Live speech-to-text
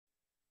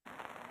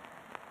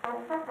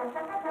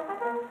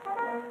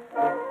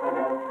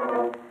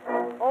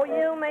Oh,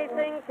 you may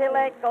sing till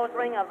echoes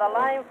ring of the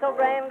life so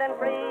grand and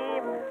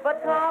free,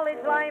 but college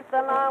life,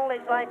 the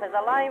knowledge life, is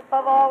a life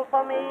of all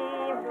for me.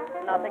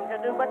 Nothing to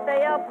do but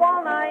stay up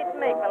all night,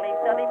 make believe,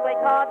 study, play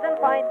cards, and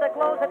fight. The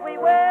clothes that we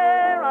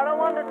wear are a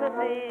wonder to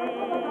see.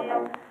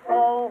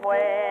 Oh,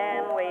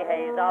 when we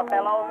haze our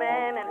fellow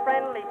men in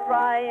friendly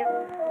strife,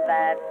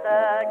 that's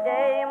a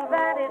game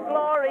that is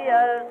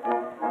glorious.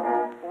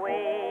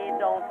 We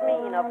don't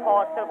mean, of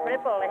course, to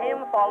cripple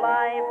him for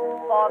life,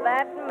 for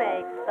that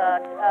makes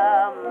such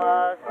a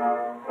must.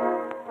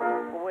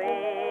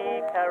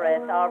 We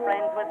caress our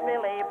friends with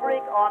billy,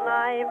 brick, or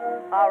knife,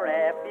 our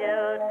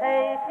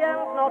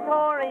reputation's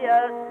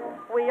notorious.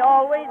 We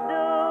always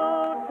do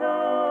to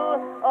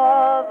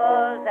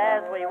others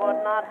as we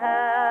would not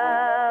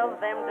have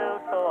them do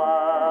to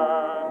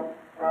us.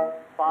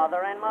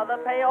 Father and mother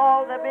pay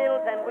all the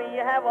bills, and we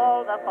have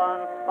all the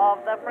fun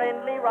of the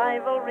friendly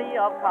rivalry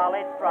of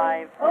college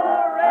strife.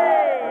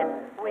 Hooray!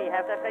 We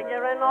have to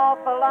figure an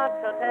awful lot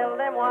to tell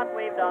them what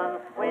we've done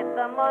with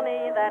the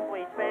money that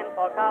we spend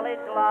for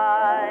college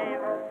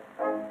life.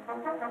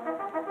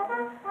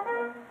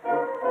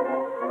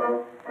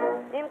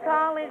 In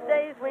college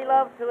days we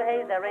love to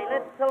haze every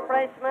little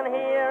freshman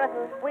here.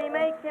 We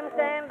make him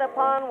stand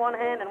upon one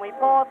hand and we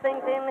pour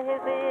things in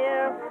his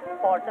ear.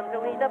 Force him to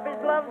eat up his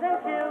gloves and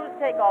shoes,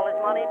 take all his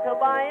money to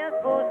buy us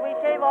booze. We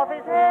shave off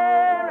his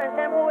hair and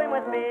shampoo him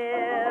with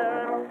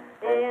beer.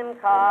 In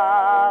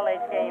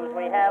college games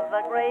we have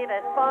the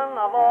greatest fun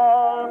of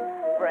all,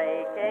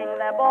 breaking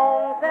their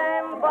bones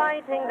and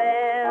biting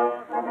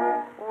them.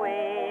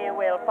 We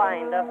will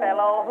find a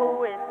fellow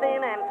who is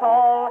thin and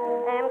tall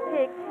and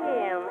kick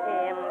him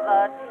in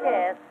the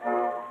chest.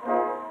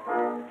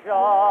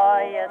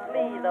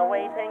 Joyously the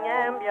waiting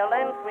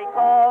ambulance we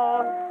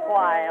call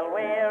while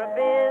we're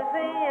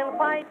busy in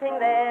fighting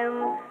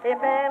them. If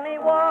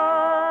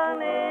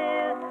anyone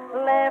is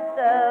left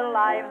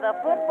alive, the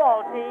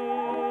football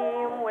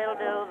team will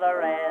do the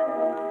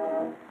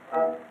rest.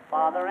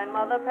 Father and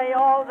mother pay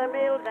all the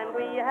bills, and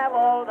we have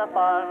all the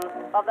fun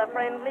of the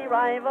friendly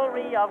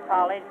rivalry of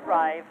college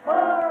strife.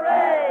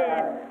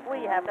 Hooray!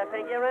 We have to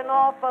figure an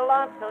awful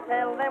lot to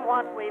tell them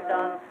what we've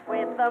done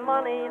with the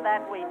money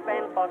that we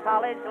spend for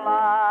college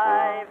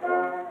life.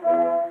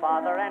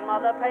 Father and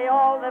mother pay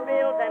all the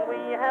bills, and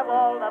we have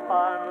all the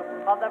fun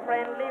of the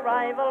friendly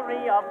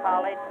rivalry of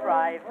college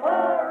strife.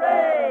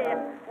 Hooray!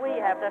 We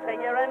have to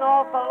figure an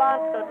awful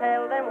lot to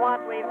tell them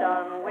what we've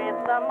done with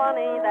the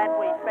money that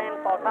we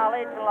spend for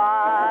college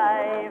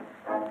life.